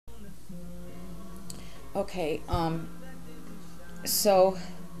Okay, so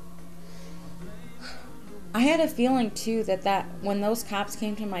I had a feeling too that when those cops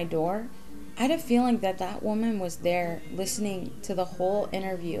came to my door, I had a feeling that woman was there listening to the whole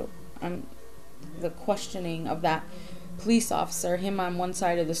interview, the questioning of that police officer, him on one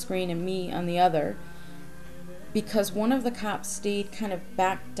side of the screen and me on the other, because one of the cops stayed kind of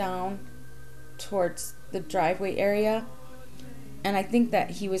back down towards the driveway area, and I think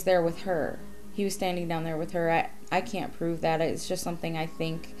that he was there with her. He was standing down there with her. I can't prove that. It's just something I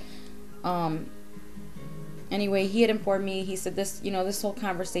think. Anyway, he had informed me. He said this whole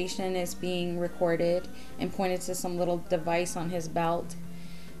conversation is being recorded, and pointed to some little device on his belt.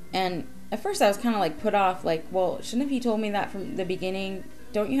 And at first I was kind of like put off, like, well, shouldn't have you told me that from the beginning?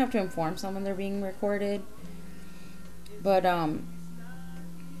 Don't you have to inform someone they're being recorded? But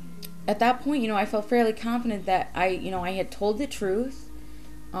at that point, I felt fairly confident that I had told the truth.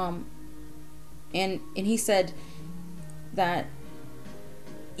 And he said that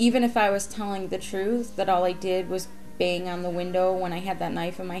even if I was telling the truth, that all I did was bang on the window when I had that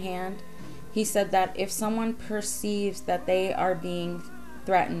knife in my hand. He said that if someone perceives that they are being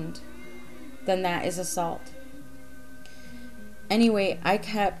threatened, then that is assault. Anyway, I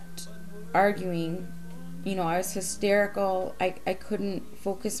kept arguing. I was hysterical. I couldn't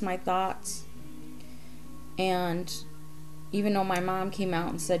focus my thoughts. And even though my mom came out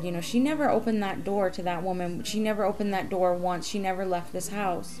and said, she never opened that door to that woman. She never opened that door once. She never left this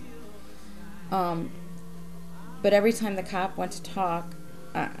house. But every time the cop went to talk,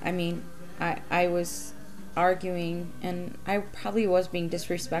 I was arguing, and I probably was being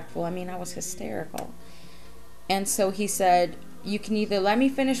disrespectful. I was hysterical. And so he said, you can either let me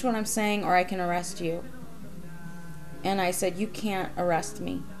finish what I'm saying or I can arrest you. And I said, you can't arrest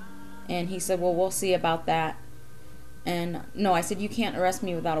me. And he said, well, we'll see about that. And no, I said, you can't arrest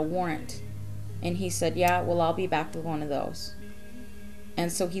me without a warrant. And he said, yeah, well, I'll be back with one of those.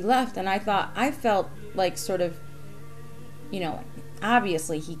 And so he left, and I felt like sort of,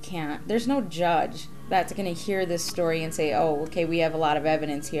 obviously he can't. There's no judge that's going to hear this story and say, oh, okay, we have a lot of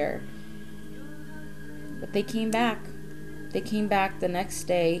evidence here. But they came back. They came back the next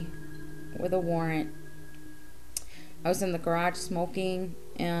day with a warrant. I was in the garage smoking,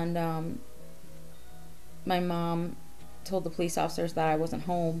 and my mom told the police officers that I wasn't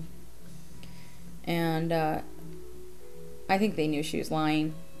home. And I think they knew she was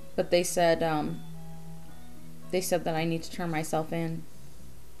lying, but they said that I need to turn myself in.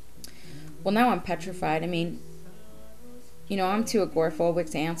 Well, now I'm petrified. I'm too agoraphobic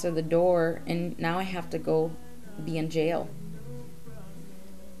to answer the door, and now I have to go be in jail.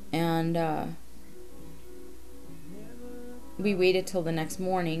 And we waited till the next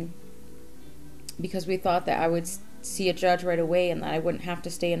morning because we thought that I would see a judge right away and that I wouldn't have to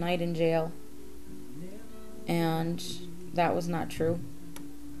stay a night in jail. And that was not true.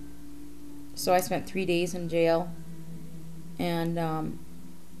 So I spent 3 days in jail, and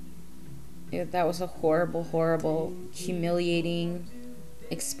that was a horrible, horrible, humiliating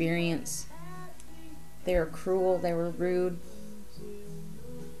experience. They were cruel, they were rude.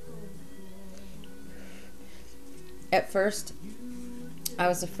 At first, I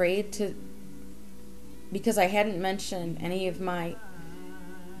was afraid to, because I hadn't mentioned any of my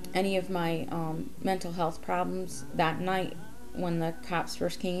mental health problems that night when the cops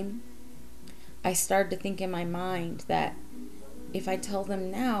first came. I started to think in my mind that if I tell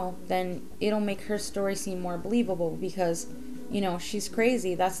them now, then it'll make her story seem more believable because, she's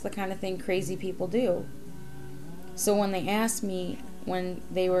crazy. That's the kind of thing crazy people do. So when they asked me, when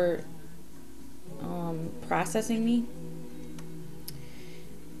they were processing me,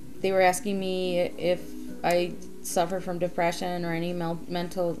 they were asking me if I suffer from depression or any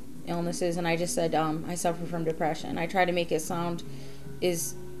mental illnesses, and I just said I suffer from depression. I try to make it sound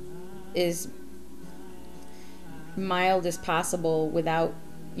as mild as possible without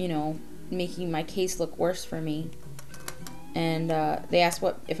making my case look worse for me. And they asked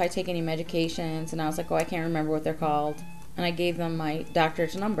if I take any medications, and I was like, oh, I can't remember what they're called. And I gave them my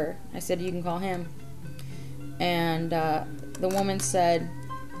doctor's number. I said, you can call him. And the woman said,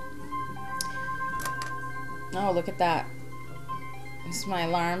 oh, look at that. This is my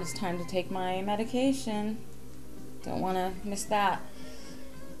alarm. It's time to take my medication. Don't want to miss that.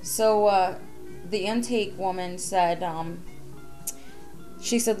 So the intake woman said,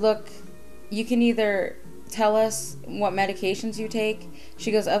 she said, look, you can either tell us what medications you take.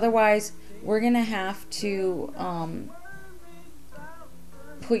 She goes, otherwise, we're going to have to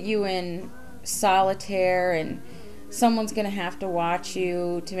put you in solitaire, and someone's going to have to watch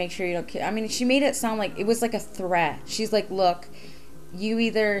you to make sure you don't kill. She made it sound like it was like a threat. She's like, look, you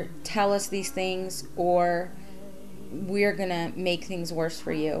either tell us these things or we're gonna make things worse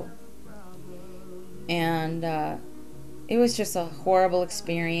for you. And it was just a horrible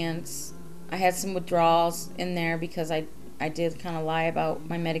experience. I had some withdrawals in there because I did kind of lie about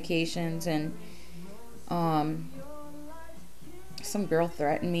my medications, and some girl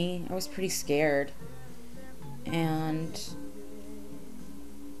threatened me. I was pretty scared. And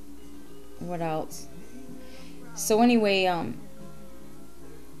what else? So anyway,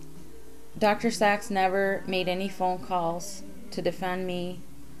 Dr. Sachs never made any phone calls to defend me,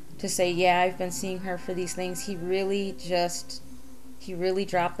 to say, yeah, I've been seeing her for these things. He really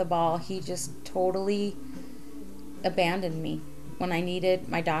dropped the ball. He just totally abandoned me when I needed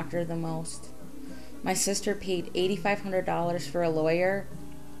my doctor the most. My sister paid $8,500 for a lawyer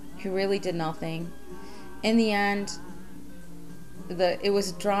who really did nothing. In the end, it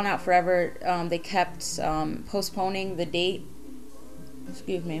was drawn out forever. They kept postponing the date.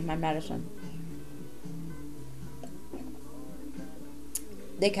 Excuse me, my medicine.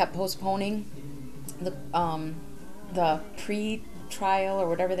 They kept postponing the pre-trial or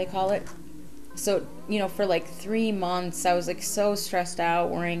whatever they call it. So, for like 3 months, I was like so stressed out,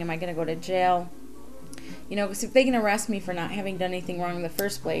 worrying, am I going to go to jail? Because if they can arrest me for not having done anything wrong in the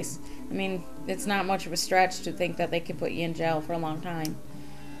first place, I mean, it's not much of a stretch to think that they could put you in jail for a long time.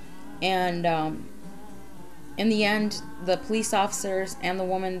 And in the end, the police officers and the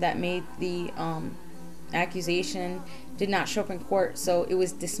woman that made the accusation did not show up in court, so it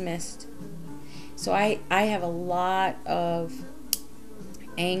was dismissed. So I have a lot of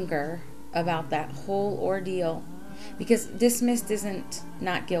anger about that whole ordeal, because dismissed isn't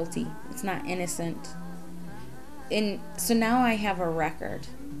not guilty. It's not innocent. And so now I have a record,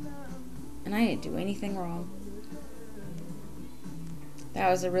 and I didn't do anything wrong. That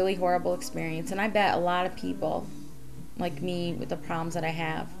was a really horrible experience, and I bet a lot of people like me with the problems that I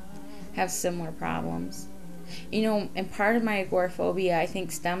have similar problems. And part of my agoraphobia, I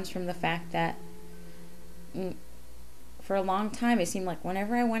think, stems from the fact that for a long time it seemed like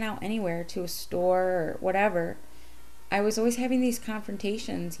whenever I went out anywhere, to a store or whatever, I was always having these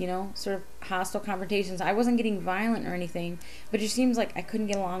confrontations, sort of hostile confrontations. I wasn't getting violent or anything, but it just seems like I couldn't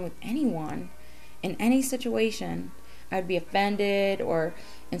get along with anyone in any situation. I'd be offended or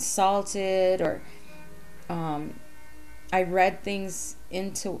insulted, or I read things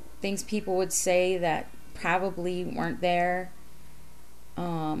into things people would say that probably weren't there.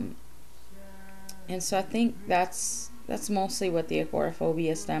 And so I think that's mostly what the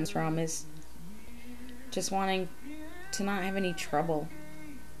agoraphobia stems from, is just wanting to not have any trouble.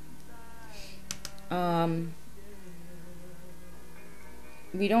 We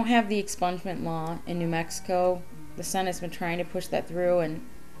don't have the expungement law in New Mexico. The Senate's been trying to push that through, and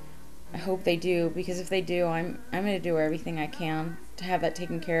I hope they do, because if they do, I'm going to do everything I can to have that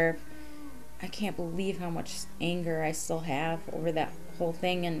taken care of. I can't believe how much anger I still have over that whole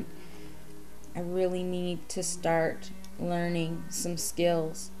thing, and I really need to start learning some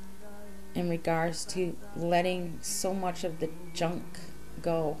skills in regards to letting so much of the junk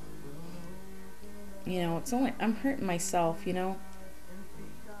go. I'm hurting myself,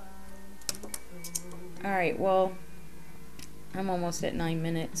 Alright, well, I'm almost at 9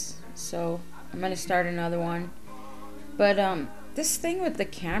 minutes, so I'm going to start another one. But this thing with the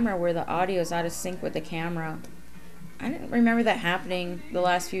camera where the audio is out of sync with the camera, I didn't remember that happening the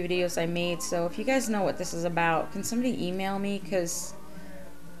last few videos I made. So if you guys know what this is about, can somebody email me? Because,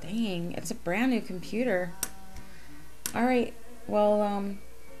 dang, it's a brand new computer. Alright, well,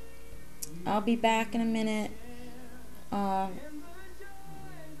 I'll be back in a minute.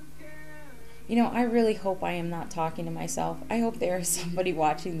 I really hope I am not talking to myself. I hope there is somebody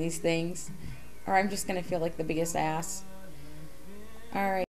watching these things, or I'm just going to feel like the biggest ass. Alright.